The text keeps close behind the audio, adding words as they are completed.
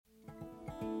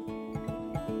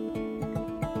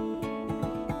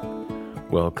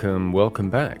Welcome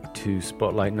back to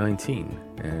Spotlight 19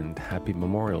 and happy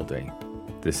Memorial Day.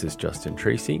 This is Justin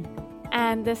Tracy.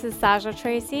 And this is Saja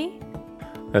Tracy.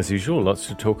 As usual, lots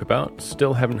to talk about.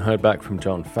 Still haven't heard back from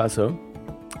John Faso,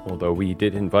 although we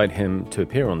did invite him to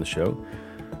appear on the show.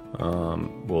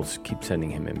 We'll keep sending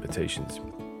him invitations.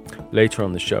 Later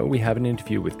on the show, we have an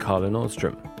interview with Carla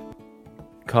Nordstrom.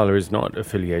 Carla is not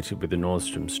affiliated with the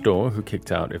Nordstrom store, who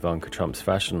kicked out Ivanka Trump's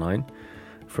fashion line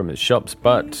from its shops,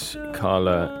 but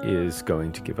Carla is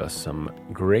going to give us some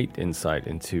great insight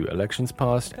into elections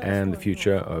past and the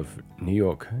future of New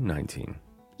York 19.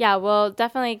 Yeah, we'll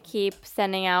definitely keep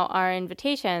sending out our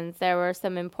invitations. There were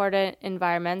some important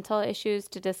environmental issues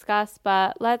to discuss,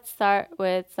 but let's start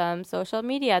with some social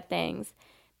media things.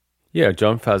 Yeah,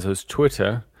 John Faso's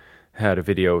Twitter had a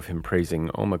video of him praising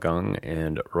Ommegang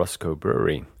and Roscoe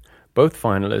Brewery, both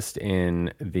finalists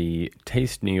in the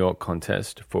Taste New York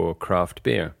contest for craft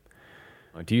beer.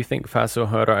 Do you think Faso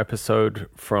heard our episode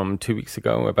from 2 weeks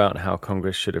ago about how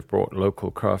Congress should have brought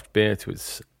local craft beer to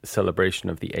its celebration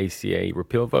of the ACA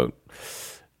repeal vote?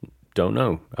 Don't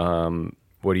know.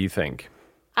 What do you think?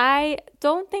 I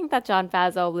don't think that John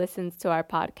Faso listens to our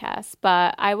podcast,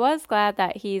 but I was glad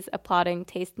that he's applauding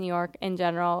Taste New York in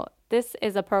general. This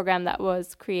is a program that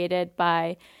was created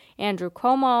by Andrew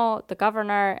Cuomo, the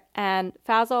governor, and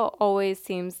Faso always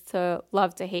seems to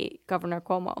love to hate Governor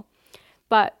Cuomo.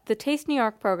 But the Taste New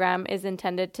York program is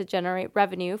intended to generate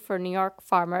revenue for New York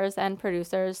farmers and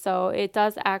producers, so it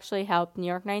does actually help New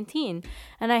York 19.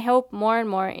 And I hope more and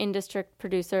more in-district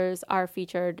producers are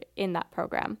featured in that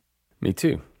program. Me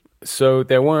too. So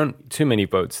there weren't too many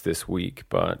votes this week,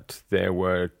 but there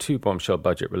were two bombshell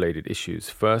budget-related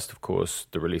issues. First, of course,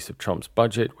 the release of Trump's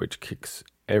budget, which kicks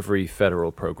every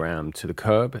federal program to the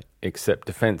curb, except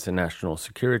defense and national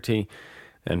security,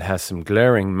 and has some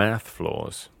glaring math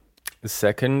flaws.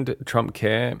 Second, Trump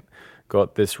Care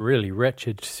got this really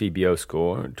wretched CBO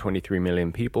score. 23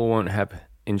 million people won't have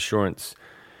insurance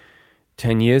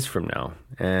 10 years from now,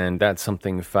 and that's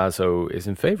something Faso is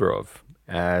in favor of,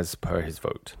 as per his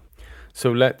vote. So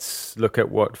let's look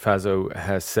at what Faso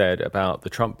has said about the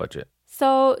Trump budget.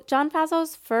 So John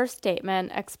Faso's first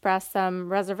statement expressed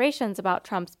some reservations about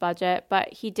Trump's budget,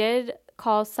 but he did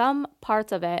call some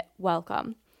parts of it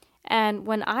welcome. And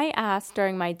when I asked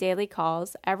during my daily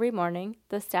calls every morning,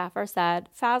 the staffer said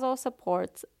Faso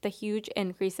supports the huge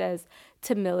increases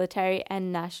to military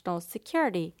and national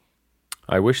security.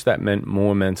 I wish that meant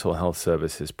more mental health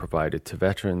services provided to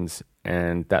veterans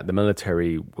and that the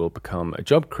military will become a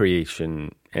job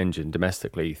creation engine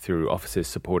domestically through offices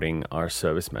supporting our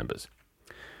service members.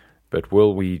 But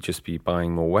will we just be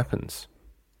buying more weapons?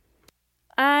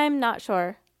 I'm not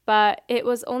sure, but it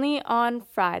was only on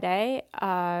Friday,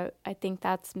 I think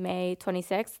that's May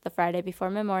 26th, the Friday before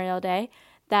Memorial Day,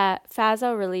 that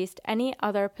Faso released any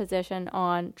other position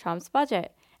on Trump's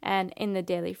budget. And in the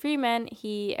Daily Freeman,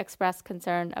 he expressed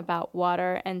concern about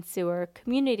water and sewer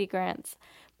community grants.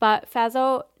 But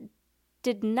Faso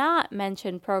did not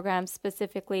mention programs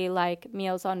specifically like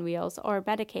Meals on Wheels or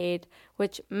Medicaid,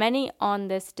 which many on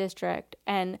this district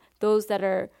and those that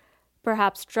are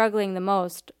perhaps struggling the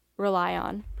most rely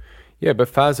on. Yeah,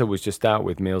 but Faso was just out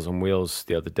with Meals on Wheels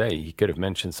the other day. He could have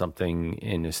mentioned something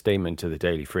in his statement to the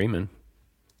Daily Freeman.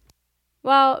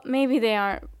 Well, maybe they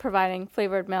aren't providing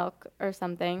flavored milk or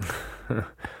something.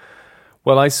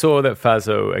 Well, I saw that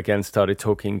Faso again started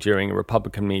talking during a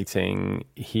Republican meeting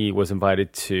he was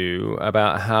invited to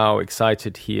about how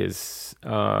excited he is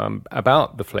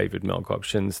about the flavored milk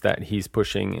options that he's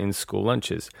pushing in school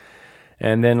lunches.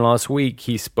 And then last week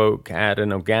he spoke at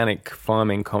an organic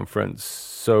farming conference.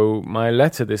 So my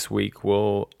letter this week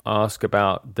will ask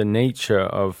about the nature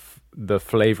of the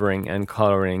flavoring and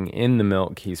coloring in the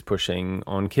milk he's pushing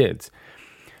on kids.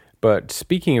 But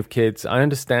speaking of kids, I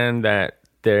understand that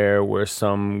there were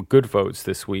some good votes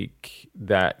this week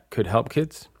that could help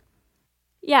kids.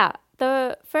 Yeah,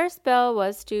 the first bill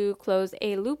was to close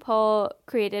a loophole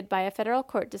created by a federal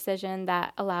court decision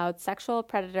that allowed sexual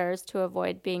predators to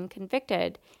avoid being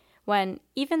convicted when,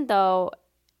 even though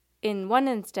in one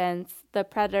instance the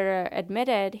predator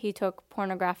admitted he took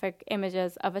pornographic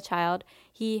images of a child,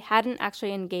 he hadn't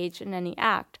actually engaged in any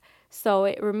act. So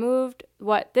it removed,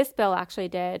 what this bill actually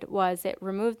did was it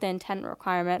removed the intent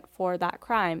requirement for that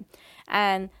crime.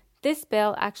 And this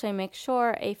bill actually makes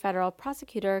sure a federal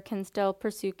prosecutor can still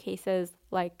pursue cases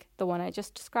like the one I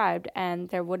just described, and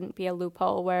there wouldn't be a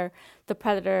loophole where the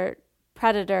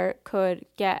predator could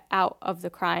get out of the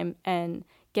crime and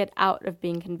get out of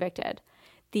being convicted.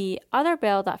 The other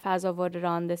bill that Faso voted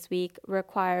on this week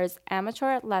requires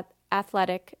amateur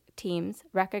athletic teams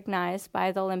recognized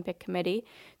by the Olympic Committee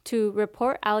to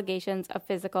report allegations of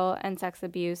physical and sex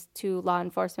abuse to law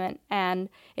enforcement, and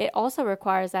it also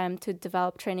requires them to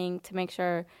develop training to make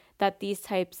sure that these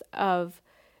types of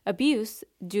abuse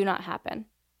do not happen.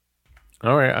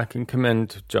 All right, I can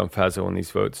commend John Faso on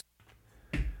these votes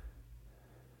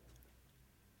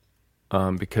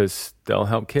because they'll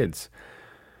help kids.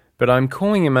 But I'm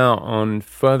calling him out on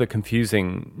further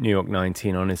confusing New York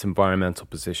 19 on his environmental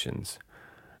positions.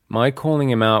 My calling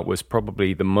him out was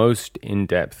probably the most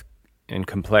in-depth and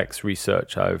complex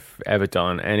research I've ever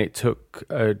done, and it took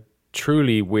a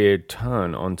truly weird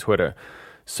turn on Twitter.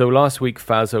 So last week,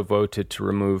 Faso voted to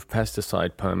remove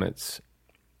pesticide permits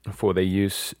for their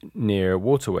use near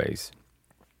waterways.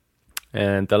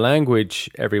 And the language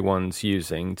everyone's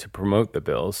using to promote the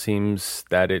bill seems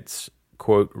that it's,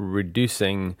 quote,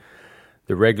 reducing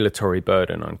the regulatory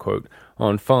burden, unquote,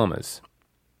 on farmers.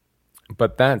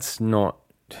 But that's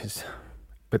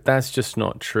just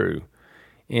not true.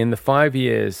 In the 5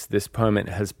 years this permit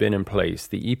has been in place,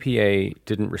 the EPA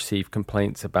didn't receive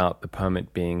complaints about the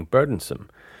permit being burdensome.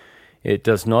 It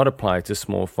does not apply to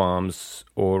small farms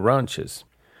or ranches.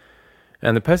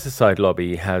 And the pesticide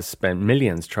lobby has spent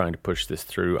millions trying to push this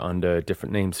through under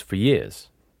different names for years.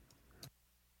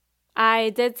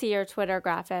 I did see your Twitter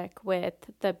graphic with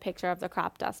the picture of the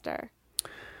crop duster.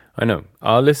 I know.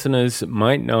 Our listeners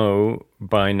might know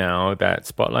by now that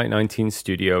Spotlight 19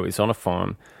 studio is on a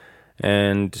farm,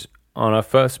 and on our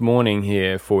first morning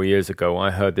here 4 years ago,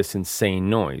 I heard this insane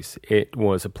noise. It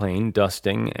was a plane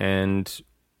dusting and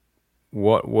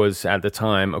what was at the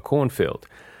time a cornfield.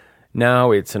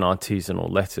 Now it's an artisanal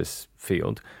lettuce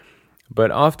field. But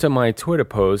after my Twitter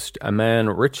post, a man,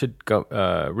 Richard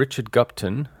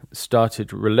Gupton,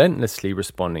 started relentlessly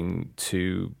responding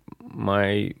to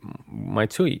my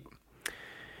tweet.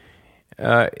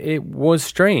 It was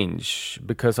strange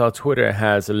because our Twitter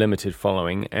has a limited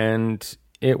following, and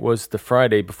it was the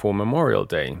Friday before Memorial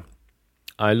Day.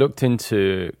 I looked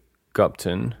into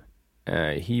Gupton.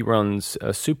 He runs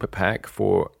a super PAC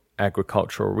for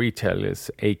agricultural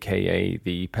retailers, aka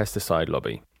the pesticide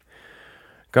lobby.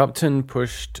 Gupton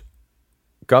pushed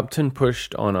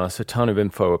on us a ton of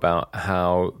info about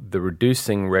how the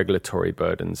Reducing Regulatory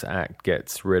Burdens Act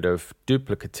gets rid of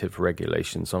duplicative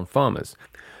regulations on farmers.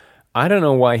 I don't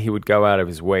know why he would go out of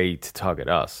his way to target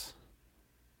us.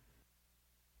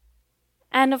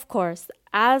 And of course,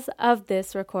 as of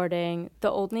this recording,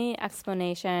 the only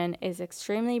explanation is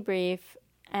extremely brief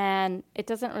and it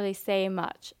doesn't really say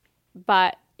much.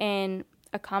 But in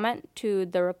a comment to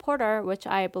The Reporter, which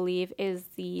I believe is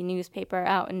the newspaper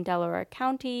out in Delaware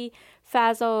County,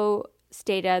 Faso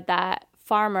stated that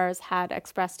farmers had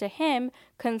expressed to him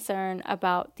concern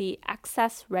about the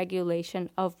excess regulation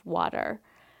of water.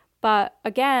 But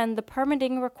again, the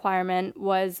permitting requirement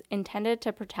was intended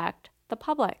to protect the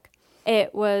public.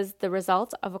 It was the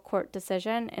result of a court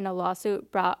decision in a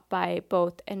lawsuit brought by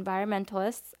both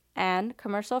environmentalists and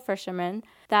commercial fishermen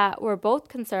that were both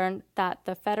concerned that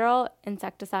the Federal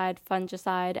Insecticide,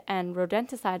 Fungicide, and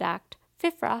Rodenticide Act,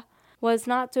 FIFRA, was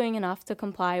not doing enough to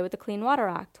comply with the Clean Water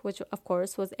Act, which of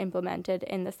course was implemented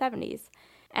in the 70s.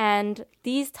 And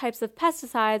these types of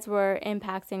pesticides were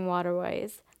impacting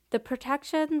waterways. The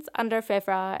protections under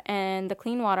FIFRA and the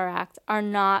Clean Water Act are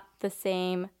not the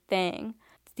same thing.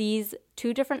 These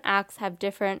two different acts have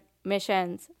different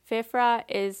missions. FIFRA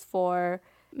is for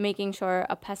making sure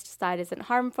a pesticide isn't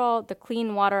harmful. The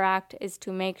Clean Water Act is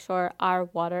to make sure our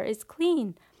water is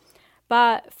clean.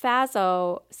 But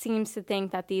Faso seems to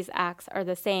think that these acts are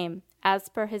the same, as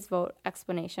per his vote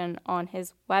explanation on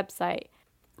his website.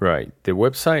 Right. The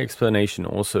website explanation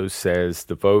also says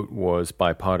the vote was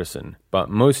bipartisan, but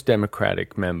most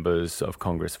Democratic members of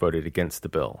Congress voted against the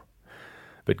bill.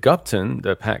 But Gupton,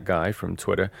 the PAC guy from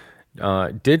Twitter,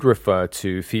 did refer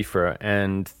to FIFRA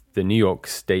and the New York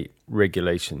state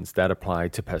regulations that apply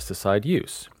to pesticide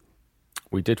use.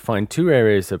 We did find two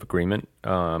areas of agreement.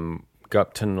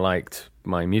 Gupton liked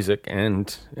my music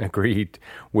and agreed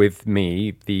with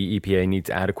me the EPA needs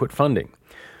adequate funding,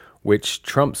 which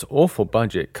Trump's awful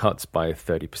budget cuts by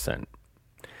 30%.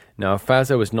 Now,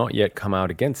 Faso has not yet come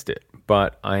out against it,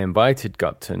 but I invited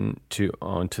Gupton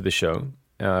onto the show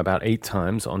about 8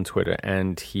 times on Twitter,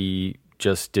 and he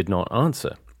just did not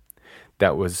answer.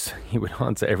 He would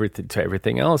answer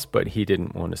everything else, but he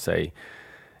didn't want to say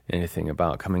anything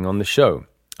about coming on the show,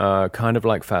 kind of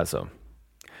like Faso.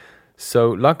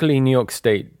 So luckily, New York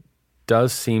State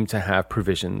does seem to have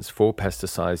provisions for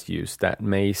pesticides use that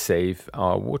may save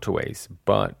our waterways,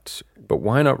 but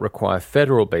why not require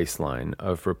federal baseline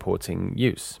of reporting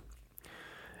use?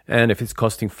 And if it's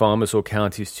costing farmers or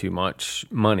counties too much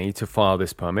money to file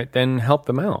this permit, then help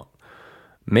them out.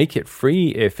 Make it free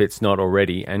if it's not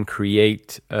already, and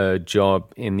create a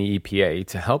job in the EPA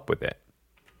to help with it.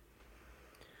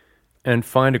 And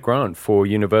find a grant for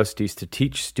universities to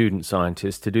teach student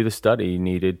scientists to do the study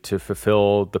needed to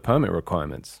fulfill the permit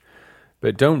requirements.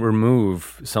 But don't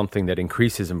remove something that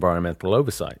increases environmental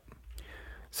oversight.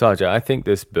 Saja, I think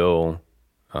this bill,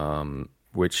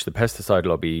 which the pesticide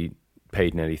lobby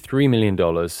paid nearly $3 million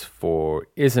for,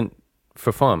 isn't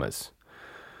for farmers.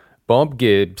 Bob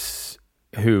Gibbs,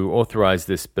 who authorized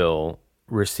this bill,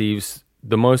 receives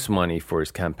the most money for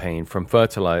his campaign from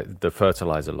the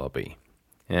fertilizer lobby.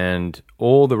 And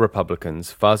all the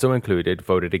Republicans, Faso included,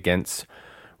 voted against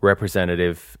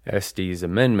Representative Estes'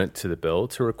 amendment to the bill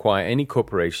to require any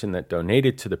corporation that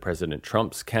donated to the President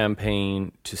Trump's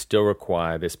campaign to still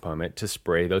require this permit to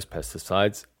spray those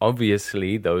pesticides.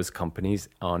 Obviously, those companies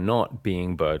are not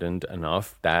being burdened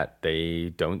enough that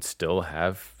they don't still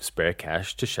have spare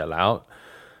cash to shell out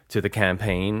to the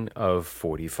campaign of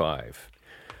 45.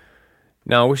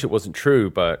 Now, I wish it wasn't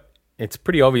true, but it's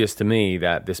pretty obvious to me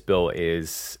that this bill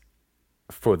is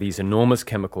for these enormous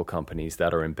chemical companies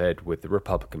that are in bed with the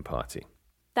Republican Party.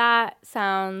 That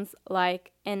sounds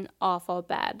like an awful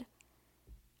bed.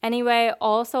 Anyway,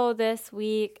 also this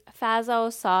week,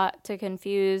 Faso sought to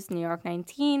confuse New York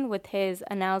 19 with his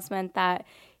announcement that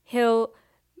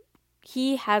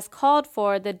he has called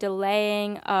for the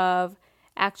delaying of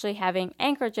actually having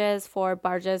anchorages for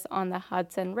barges on the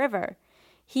Hudson River.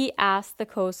 He asked the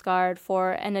Coast Guard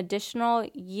for an additional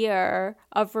year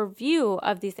of review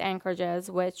of these anchorages,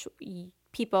 which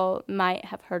people might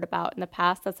have heard about in the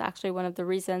past. That's actually one of the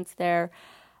reasons they're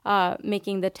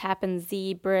making the Tappan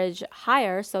Zee Bridge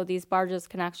higher, so these barges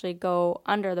can actually go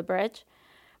under the bridge.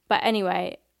 But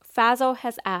anyway, Faso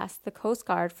has asked the Coast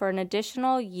Guard for an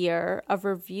additional year of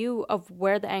review of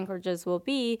where the anchorages will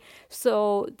be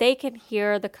so they can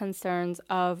hear the concerns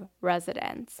of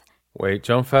residents. Wait,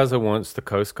 John Faso wants the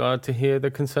Coast Guard to hear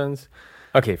the concerns?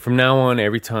 Okay, from now on,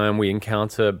 every time we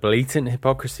encounter blatant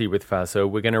hypocrisy with Faso,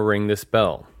 we're going to ring this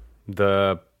bell.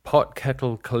 The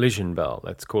pot-kettle collision bell,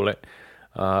 let's call it.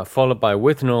 Followed by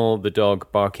Withnell, the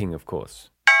dog, barking, of course.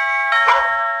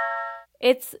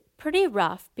 It's pretty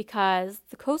rough because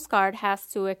the Coast Guard has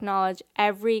to acknowledge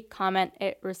every comment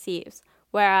it receives,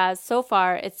 whereas so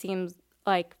far it seems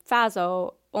like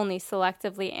Faso only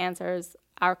selectively answers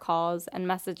our calls and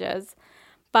messages.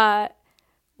 But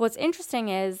what's interesting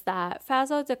is that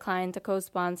Faso declined to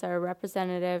co-sponsor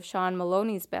Representative Sean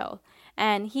Maloney's bill,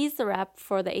 and he's the rep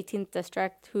for the 18th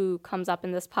District who comes up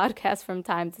in this podcast from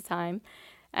time to time,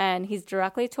 and he's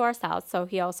directly to our south, so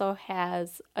he also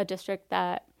has a district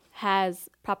that has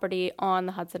property on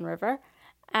the Hudson River.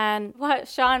 And what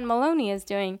Sean Maloney is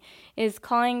doing is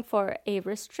calling for a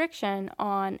restriction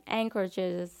on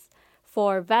anchorages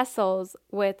for vessels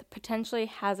with potentially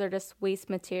hazardous waste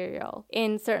material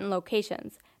in certain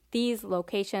locations. These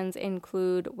locations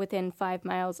include within 5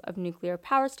 miles of nuclear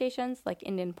power stations like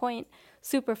Indian Point,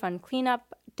 Superfund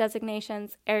cleanup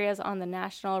designations, areas on the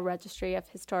National Registry of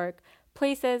Historic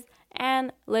Places,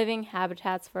 and living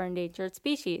habitats for endangered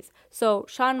species. So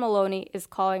Sean Maloney is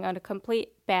calling on a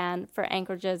complete ban for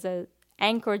anchorages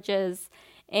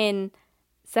in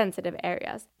sensitive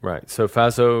areas. Right. So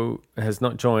Faso has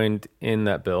not joined in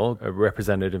that bill,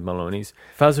 Representative Maloney's.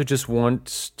 Faso just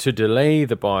wants to delay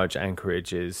the barge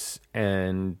anchorages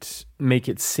and make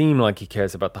it seem like he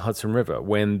cares about the Hudson River,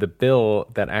 when the bill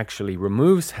that actually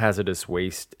removes hazardous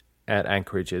waste at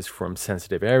anchorages from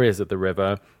sensitive areas of the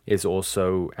river is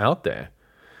also out there.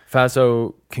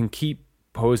 Faso can keep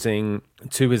posing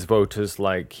to his voters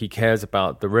like he cares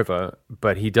about the river,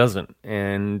 but he doesn't.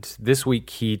 And this week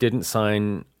he didn't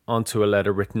sign onto a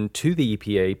letter written to the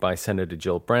EPA by Senator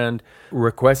Jill Brand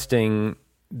requesting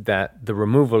that the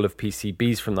removal of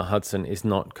PCBs from the Hudson is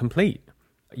not complete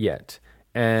yet.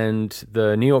 And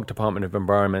the New York Department of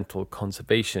Environmental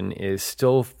Conservation is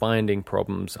still finding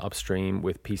problems upstream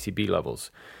with PCB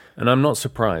levels. And I'm not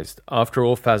surprised. After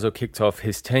all, Faso kicked off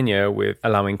his tenure with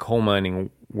allowing coal mining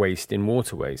waste in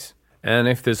waterways. And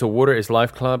if there's a Water is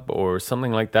Life Club or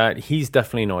something like that, he's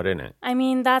definitely not in it. I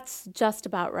mean, that's just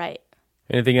about right.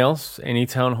 Anything else? Any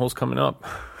town halls coming up?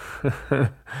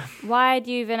 Why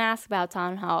do you even ask about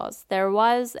town halls? There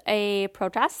was a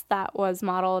protest that was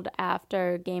modeled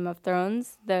after Game of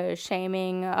Thrones, the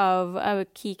shaming of a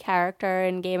key character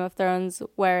in Game of Thrones,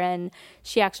 wherein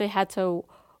she actually had to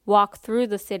walk through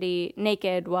the city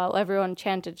naked while everyone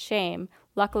chanted shame.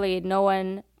 Luckily, no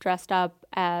one dressed up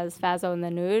as Faso in the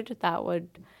nude. That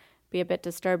would be a bit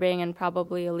disturbing and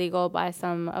probably illegal by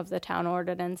some of the town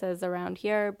ordinances around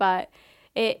here. But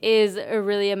It is a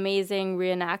really amazing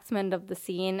reenactment of the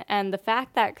scene, and the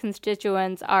fact that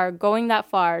constituents are going that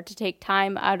far to take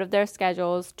time out of their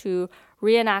schedules to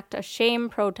reenact a shame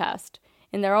protest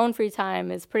in their own free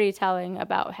time is pretty telling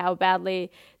about how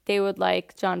badly they would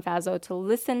like John Faso to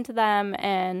listen to them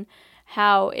and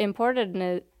how important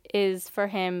it is for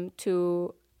him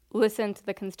to listen to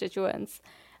the constituents.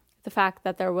 The fact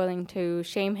that they're willing to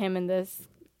shame him in this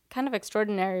kind of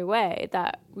extraordinary way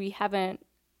that we haven't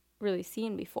really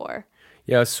seen before.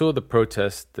 Yeah, I saw the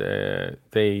protest.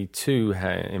 They too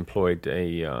employed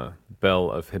a bell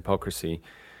of hypocrisy.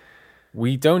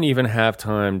 We don't even have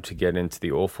time to get into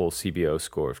the awful CBO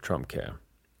score of Trump Care.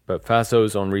 But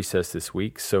Faso's on recess this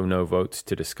week, so no votes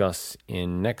to discuss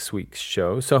in next week's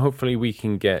show. So hopefully we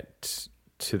can get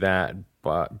to that.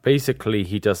 But basically,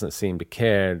 he doesn't seem to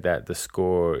care that the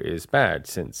score is bad,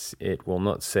 since it will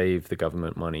not save the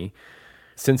government money,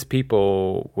 since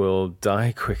people will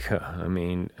die quicker. I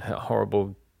mean,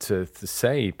 horrible to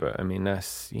say, but I mean,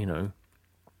 that's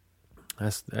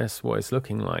what it's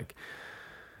looking like.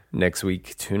 Next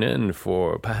week, tune in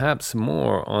for perhaps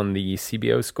more on the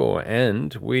CBO score,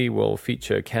 and we will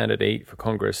feature candidate for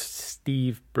Congress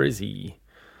Steve Brizzi.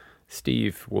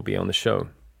 Steve will be on the show,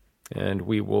 and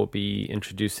we will be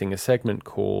introducing a segment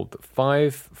called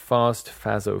 5 Fast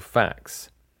Faso Facts.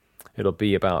 It'll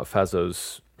be about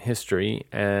Faso's history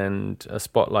and a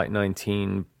Spotlight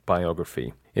 19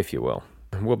 biography, if you will.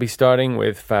 We'll be starting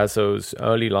with Faso's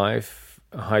early life,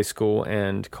 high school,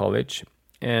 and college.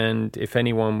 And if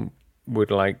anyone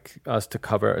would like us to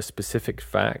cover a specific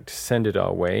fact, send it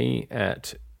our way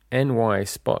at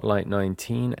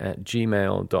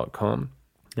nyspotlight19@gmail.com.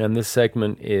 And this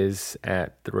segment is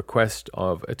at the request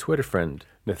of a Twitter friend,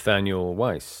 Nathaniel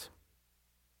Weiss.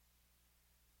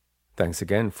 Thanks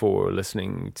again for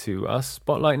listening to us,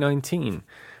 Spotlight 19.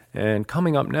 And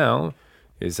coming up now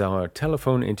is our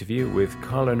telephone interview with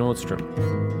Carla Nordstrom.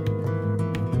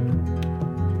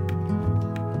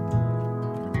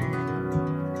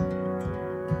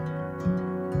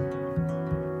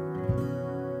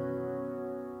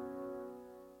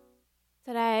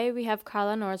 Today, we have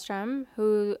Carla Nordstrom,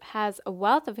 who has a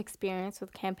wealth of experience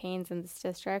with campaigns in this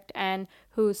district and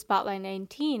who Spotlight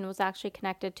 19 was actually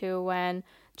connected to when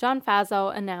John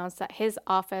Faso announced that his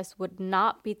office would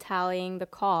not be tallying the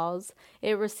calls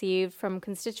it received from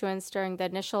constituents during the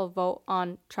initial vote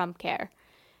on Trump Care,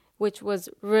 which was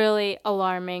really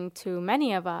alarming to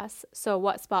many of us. So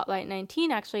what Spotlight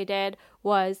 19 actually did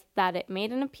was that it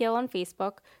made an appeal on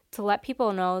Facebook to let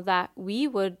people know that we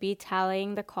would be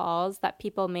tallying the calls that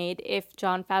people made if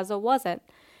John Faso wasn't.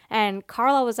 And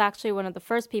Carla was actually one of the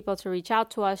first people to reach out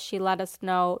to us. She let us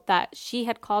know that she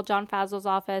had called John Faso's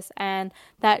office and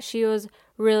that she was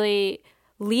really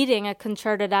leading a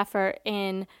concerted effort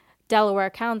in Delaware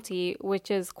County, which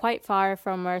is quite far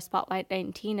from where Spotlight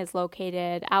 19 is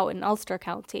located, out in Ulster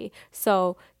County.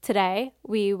 So today,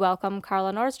 we welcome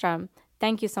Carla Nordstrom.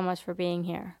 Thank you so much for being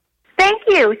here. Thank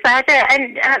you, Sasha,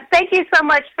 and thank you so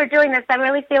much for doing this. I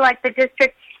really feel like the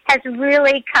district has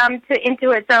really come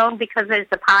into its own because there's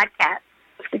a podcast,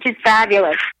 which is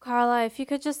fabulous. Carla, if you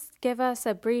could just give us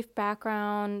a brief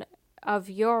background of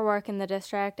your work in the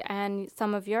district and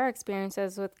some of your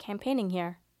experiences with campaigning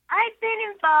here. I've been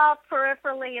involved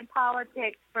peripherally in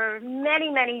politics for many,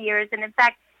 many years, and in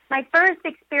fact, my first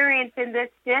experience in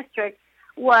this district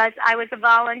was I was a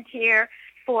volunteer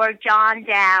for John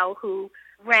Dow, who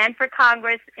ran for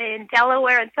Congress in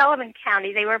Delaware and Sullivan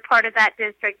County. They were part of that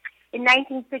district in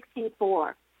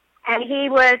 1964. And he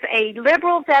was a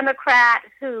liberal Democrat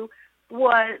who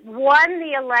won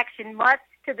the election much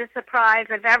to the surprise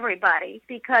of everybody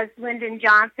because Lyndon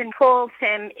Johnson pulled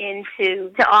him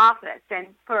into office.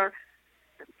 And for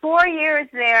 4 years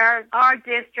there, our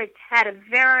district had a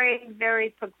very, very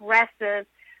progressive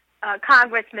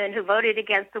congressman who voted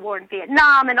against the war in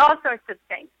Vietnam and all sorts of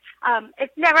things.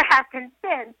 It's never happened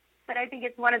since, but I think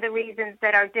it's one of the reasons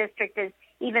that our district is,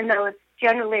 even though it's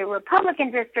generally a Republican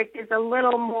district, is a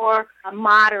little more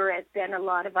moderate than a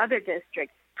lot of other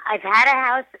districts. I've had a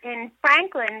house in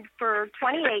Franklin for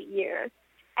 28 years,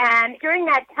 and during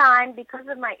that time, because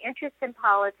of my interest in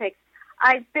politics,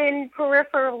 I've been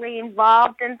peripherally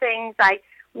involved in things. I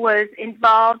was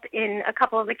involved in a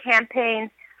couple of the campaigns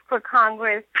for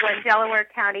Congress when Delaware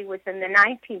County was in the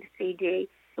 19th CD,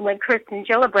 when Kirsten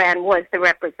Gillibrand was the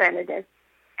representative.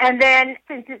 And then,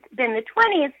 since it's been the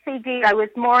 20th CD, I was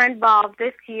more involved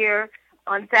this year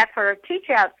on Zephyr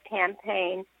Teachout's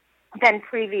campaign than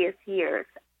previous years.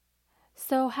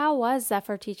 So how was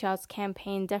Zephyr Teachout's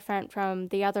campaign different from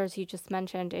the others you just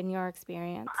mentioned in your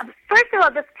experience? First of all,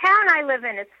 the town I live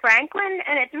in is Franklin,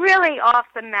 and it's really off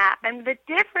the map. And the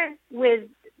difference with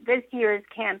this year's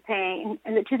campaign,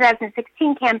 and the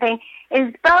 2016 campaign,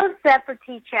 is both Zephyr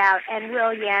Teachout and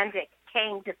Will Yandick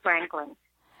came to Franklin.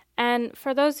 And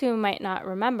for those who might not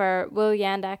remember, Will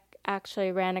Yandick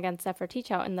actually ran against Zephyr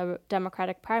Teachout in the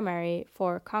Democratic primary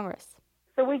for Congress.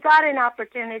 So we got an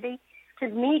opportunity to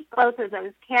meet both of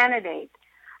those candidates.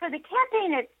 For the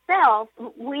campaign itself,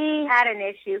 we had an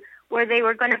issue where they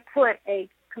were going to put a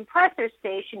compressor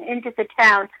station into the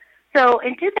town. So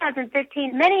in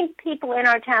 2015, many people in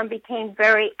our town became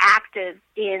very active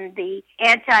in the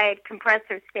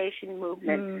anti-compressor station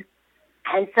movement.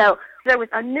 And so there was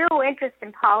a new interest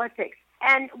in politics.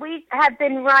 And we have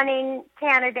been running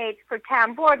candidates for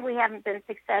town board. We haven't been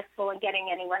successful in getting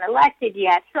anyone elected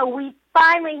yet. So we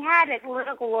finally had a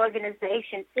political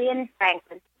organization in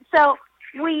Franklin. So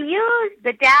we used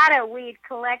the data we'd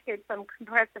collected from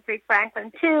Compressor Free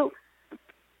Franklin to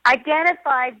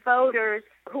identify voters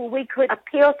who we could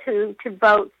appeal to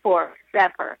vote for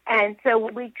Zephyr. And so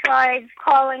we tried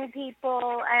calling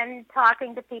people and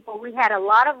talking to people. We had a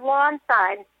lot of lawn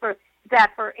signs for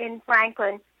Zephyr in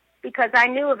Franklin because I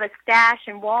knew of a stash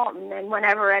in Walton, and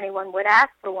whenever anyone would ask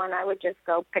for one, I would just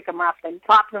go pick them up and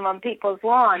plop them on people's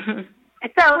lawns.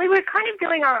 And so we were kind of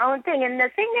doing our own thing. And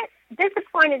the thing that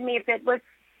disappointed me a bit was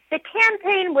the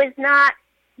campaign was not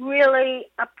really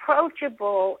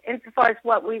approachable insofar as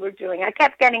what we were doing. I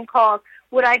kept getting calls.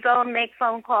 Would I go and make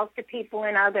phone calls to people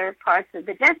in other parts of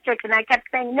the district? And I kept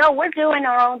saying, no, we're doing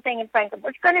our own thing in Franklin.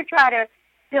 We're going to try to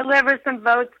deliver some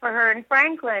votes for her in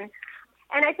Franklin.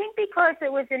 And I think because it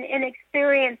was an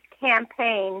inexperienced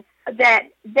campaign that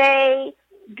they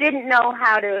didn't know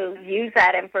how to use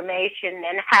that information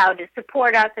and how to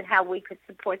support us and how we could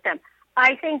support them.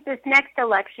 I think this next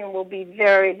election will be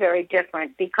very, very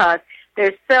different because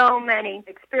there's so many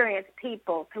experienced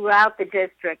people throughout the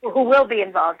district who will be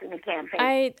involved in the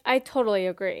campaign. I totally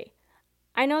agree.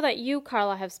 I know that you,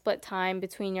 Carla, have split time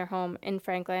between your home in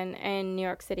Franklin and New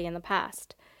York City in the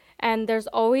past. And there's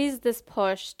always this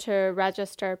push to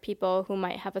register people who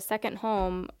might have a second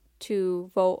home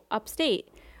to vote upstate.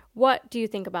 What do you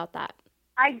think about that?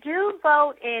 I do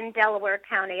vote in Delaware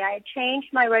County. I had changed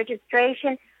my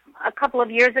registration a couple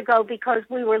of years ago because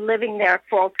we were living there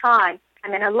full time. I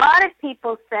mean, a lot of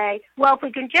people say, well, if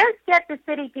we can just get the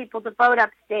city people to vote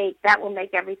upstate, that will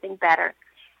make everything better.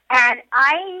 And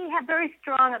I have very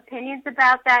strong opinions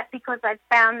about that because I've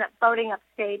found that voting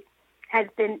upstate has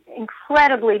been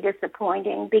incredibly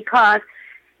disappointing because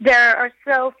there are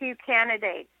so few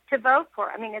candidates to vote for.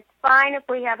 I mean, it's fine if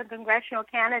we have a congressional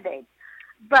candidate,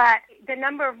 but the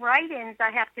number of write-ins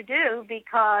I have to do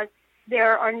because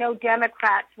there are no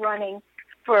Democrats running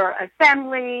for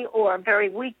assembly or very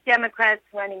weak Democrats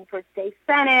running for state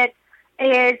senate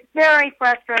is very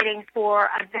frustrating for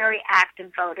a very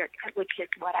active voter, which is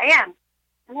what I am.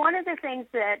 One of the things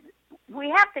that we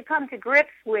have to come to grips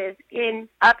with in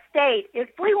upstate, if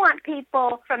we want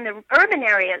people from the urban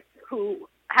areas who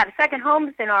have second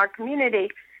homes in our community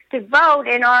to vote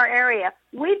in our area,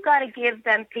 we've got to give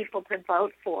them people to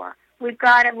vote for. We've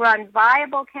got to run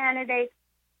viable candidates,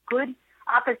 good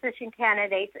opposition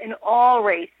candidates in all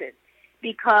races,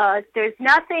 because there's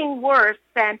nothing worse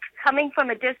than coming from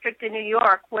a district in New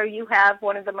York where you have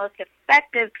one of the most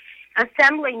effective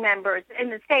assembly members in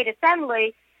the state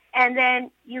assembly, and then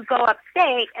you go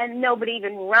upstate and nobody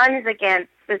even runs against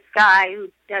this guy who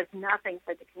does nothing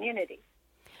for the community.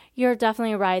 You're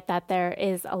definitely right that there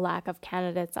is a lack of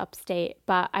candidates upstate,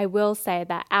 but I will say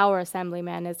that our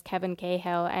assemblyman is Kevin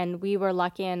Cahill, and we were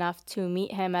lucky enough to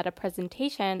meet him at a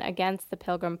presentation against the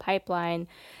Pilgrim Pipeline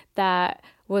that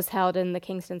was held in the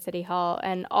Kingston City Hall,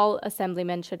 and all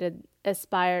assemblymen should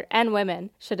aspire, and women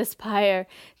should aspire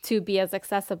to be as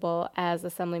accessible as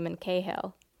Assemblyman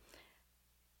Cahill.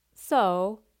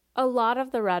 So, a lot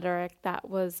of the rhetoric that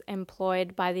was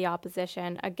employed by the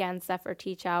opposition against Zephyr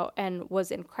Teachout and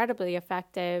was incredibly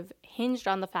effective hinged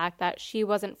on the fact that she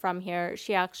wasn't from here.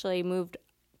 She actually moved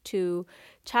to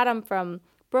Chatham from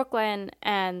Brooklyn,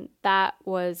 and that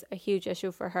was a huge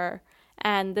issue for her.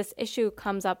 And this issue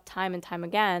comes up time and time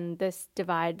again, this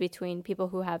divide between people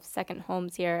who have second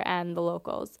homes here and the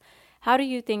locals. How do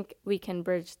you think we can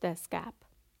bridge this gap?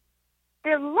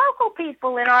 The local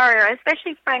people in our area,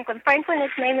 especially Franklin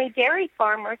is mainly dairy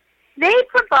farmers, they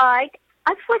provide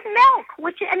us with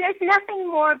milk, and there's nothing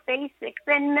more basic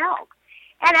than milk.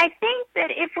 And I think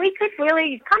that if we could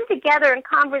really come together in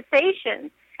conversations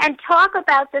and talk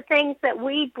about the things that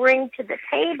we bring to the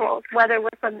table, whether we're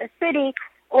from the city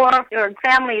or your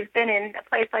family has been in a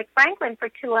place like Franklin for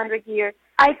 200 years,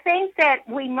 I think that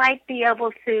we might be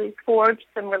able to forge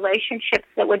some relationships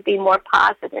that would be more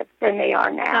positive than they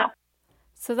are now.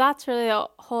 So that's really the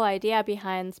whole idea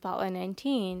behind Spotlight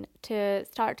 19, to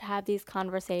start to have these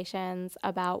conversations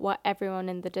about what everyone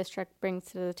in the district brings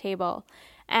to the table.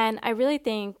 And I really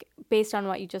think, based on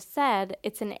what you just said,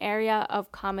 it's an area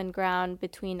of common ground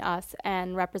between us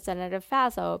and Representative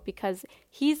Faso, because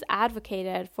he's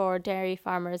advocated for dairy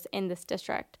farmers in this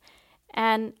district.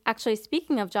 And actually,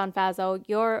 speaking of John Faso,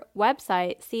 your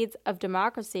website, Seeds of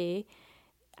Democracy,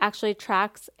 actually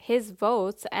tracks his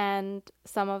votes and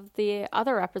some of the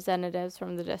other representatives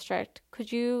from the district.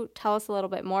 Could you tell us a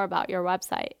little bit more about your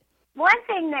website? One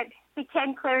thing that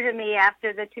became clear to me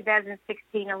after the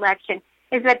 2016 election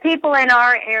is that people in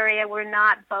our area were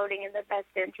not voting in the best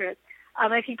interest.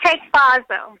 If you take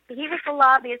Faso, he was the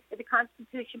lobbyist for the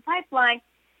Constitution Pipeline,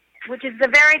 which is the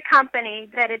very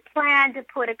company that had planned to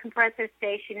put a compressor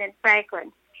station in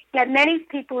Franklin. Yet many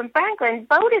people in Franklin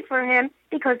voted for him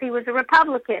because he was a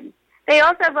Republican. They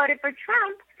also voted for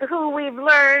Trump, who we've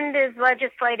learned is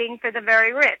legislating for the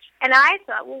very rich. And I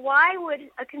thought, well, why would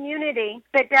a community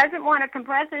that doesn't want a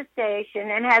compressor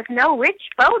station and has no rich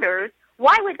voters,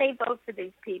 why would they vote for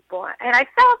these people? And I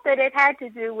felt that it had to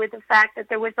do with the fact that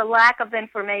there was a lack of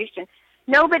information.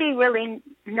 Nobody really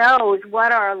knows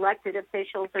what our elected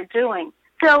officials are doing.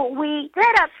 So we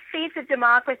set up Seeds of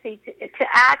Democracy to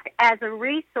act as a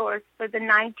resource for the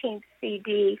 19th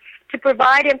CD to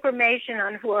provide information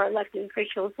on who our elected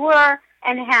officials were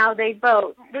and how they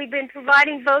vote. We've been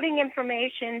providing voting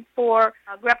information for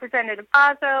Representative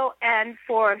Faso and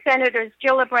for Senators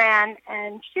Gillibrand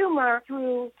and Schumer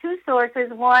through two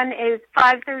sources. One is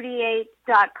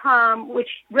 538.com, which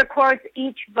records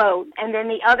each vote, and then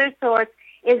the other source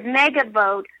is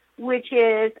MegaVote, which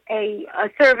is a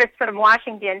service from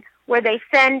Washington where they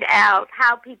send out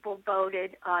how people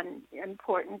voted on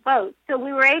important votes. So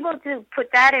we were able to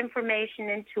put that information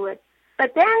into it.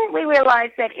 But then we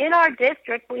realized that in our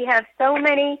district we have so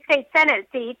many state Senate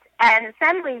seats and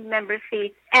assembly member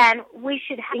seats, and we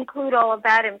should include all of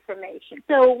that information.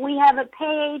 So we have a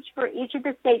page for each of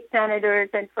the state senators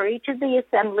and for each of the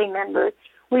assembly members.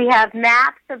 We have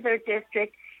maps of their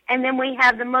district, and then we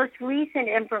have the most recent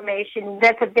information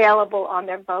that's available on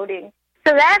their voting.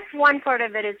 So that's one part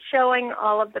of it, is showing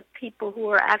all of the people who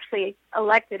are actually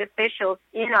elected officials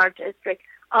in our district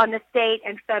on the state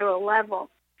and federal level.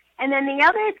 And then the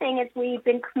other thing is we've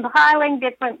been compiling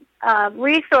different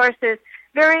resources,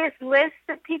 various lists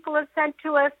that people have sent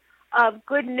to us of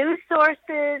good news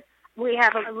sources. We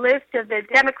have a list of the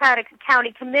Democratic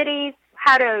county committees,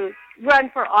 how to run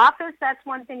for office. That's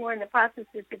one thing we're in the process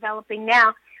of developing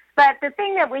now. But the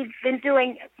thing that we've been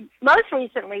doing most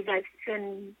recently that's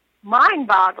been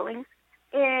mind-boggling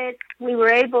is we were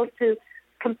able to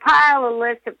compile a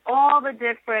list of all the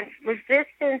different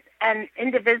resistance and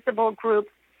indivisible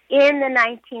groups in the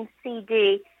 19th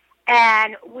CD,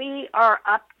 and we are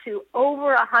up to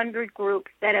over 100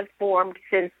 groups that have formed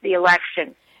since the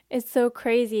election. It's so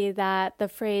crazy that the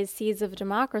phrase Seeds of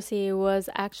Democracy was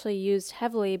actually used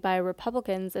heavily by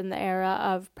Republicans in the era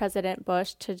of President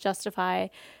Bush to justify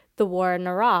the war in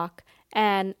Iraq.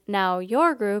 And now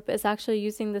your group is actually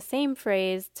using the same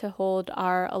phrase to hold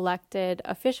our elected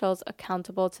officials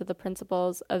accountable to the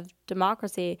principles of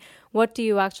democracy. What do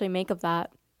you actually make of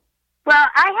that? Well,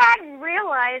 I hadn't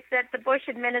realized that the Bush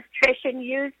administration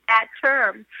used that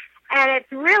term. And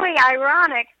it's really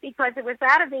ironic because it was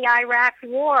out of the Iraq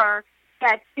War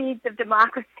that Seeds of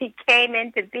Democracy came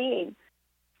into being.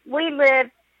 We live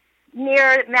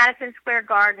near Madison Square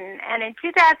Garden, and in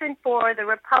 2004, the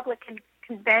Republican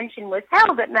convention was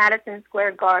held at Madison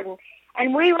Square Garden,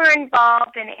 and we were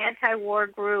involved in anti-war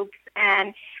groups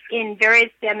and in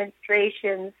various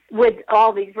demonstrations with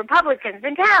all these Republicans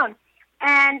in town.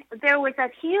 And there was a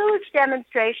huge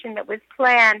demonstration that was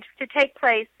planned to take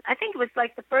place, I think it was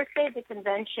like the first day of the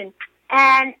convention,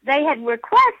 and they had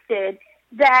requested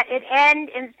that it end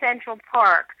in Central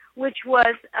Park, which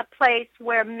was a place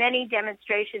where many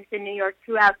demonstrations in New York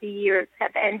throughout the years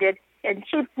have ended, in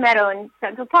Sheep's Meadow and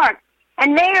Central Park.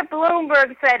 And Mayor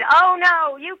Bloomberg said, oh,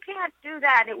 no, you can't do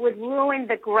that. It would ruin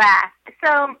the grass.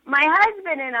 So my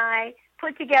husband and I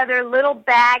put together little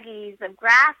baggies of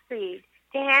grass seed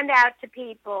to hand out to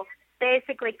people,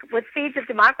 basically with Seeds of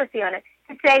Democracy on it,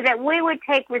 to say that we would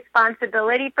take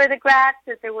responsibility for the grass,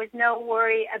 that there was no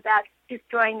worry about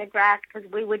destroying the grass because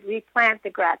we would replant the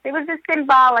grass. It was a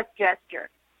symbolic gesture,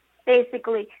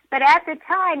 basically. But at the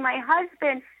time, my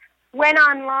husband went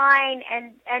online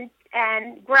and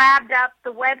grabbed up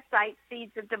the website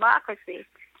Seeds of Democracy.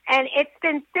 And it's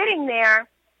been sitting there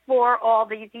for all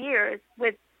these years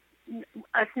with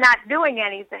us not doing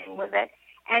anything with it.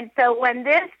 And so when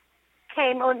this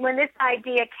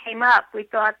idea came up, we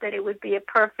thought that it would be a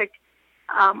perfect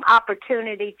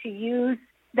opportunity to use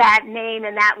that name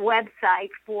and that website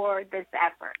for this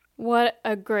effort. What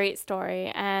a great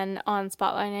story. And on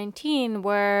Spotlight 19,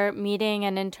 we're meeting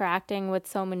and interacting with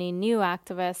so many new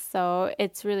activists. So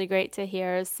it's really great to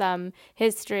hear some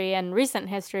history and recent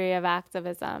history of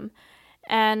activism.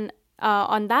 And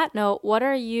on that note, what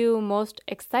are you most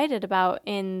excited about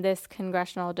in this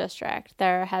congressional district?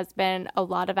 There has been a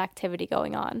lot of activity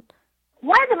going on.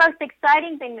 One of the most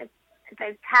exciting things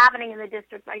that's happening in the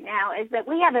district right now is that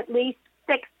we have at least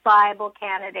 6 viable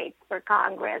candidates for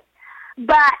Congress.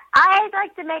 But I'd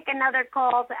like to make another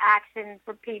call to action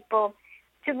for people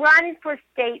to run for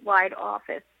statewide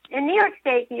office. In New York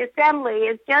State, the Assembly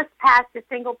has just passed a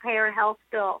single-payer health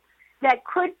bill that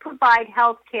could provide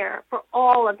health care for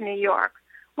all of New York.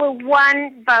 We're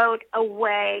one vote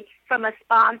away from a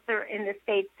sponsor in the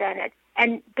state Senate.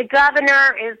 And the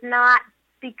governor is not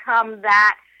become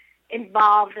that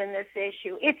involved in this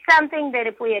issue. It's something that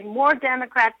if we had more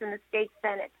Democrats in the state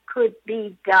Senate could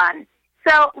be done.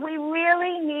 So we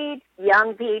really need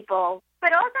young people,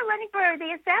 but also running for the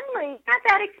Assembly. It's not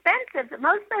that expensive.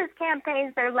 Most of those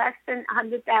campaigns are less than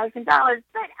 $100,000.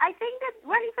 But I think that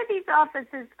running for these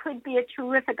offices could be a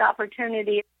terrific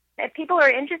opportunity. If people are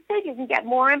interested, you can get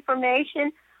more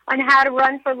information on how to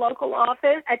run for local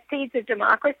office at Seeds of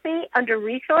Democracy under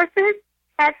Resources.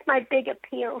 That's my big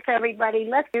appeal to everybody.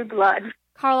 Let's do blood.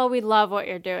 Carla, we love what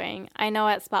you're doing. I know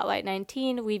at Spotlight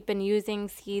 19, we've been using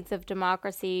Seeds of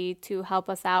Democracy to help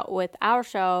us out with our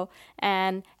show,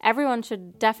 and everyone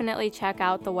should definitely check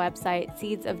out the website,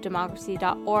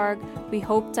 seedsofdemocracy.org. We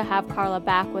hope to have Carla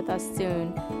back with us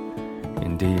soon.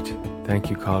 Indeed. Thank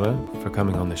you, Carla, for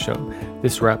coming on the show.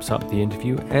 This wraps up the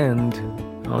interview and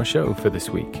our show for this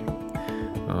week.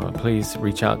 Please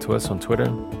reach out to us on Twitter.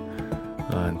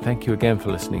 And thank you again for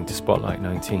listening to Spotlight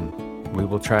 19. We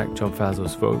will track John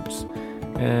Faso's votes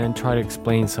and try to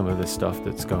explain some of the stuff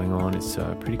that's going on. It's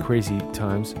pretty crazy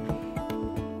times.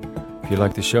 If you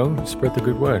like the show, spread the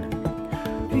good word.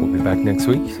 We'll be back next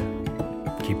week.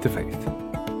 Keep the faith.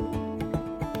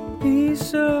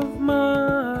 Peace of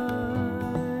mind.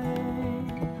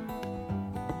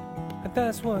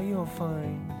 That's what you'll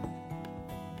find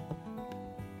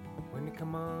when you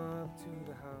come up to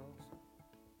the house.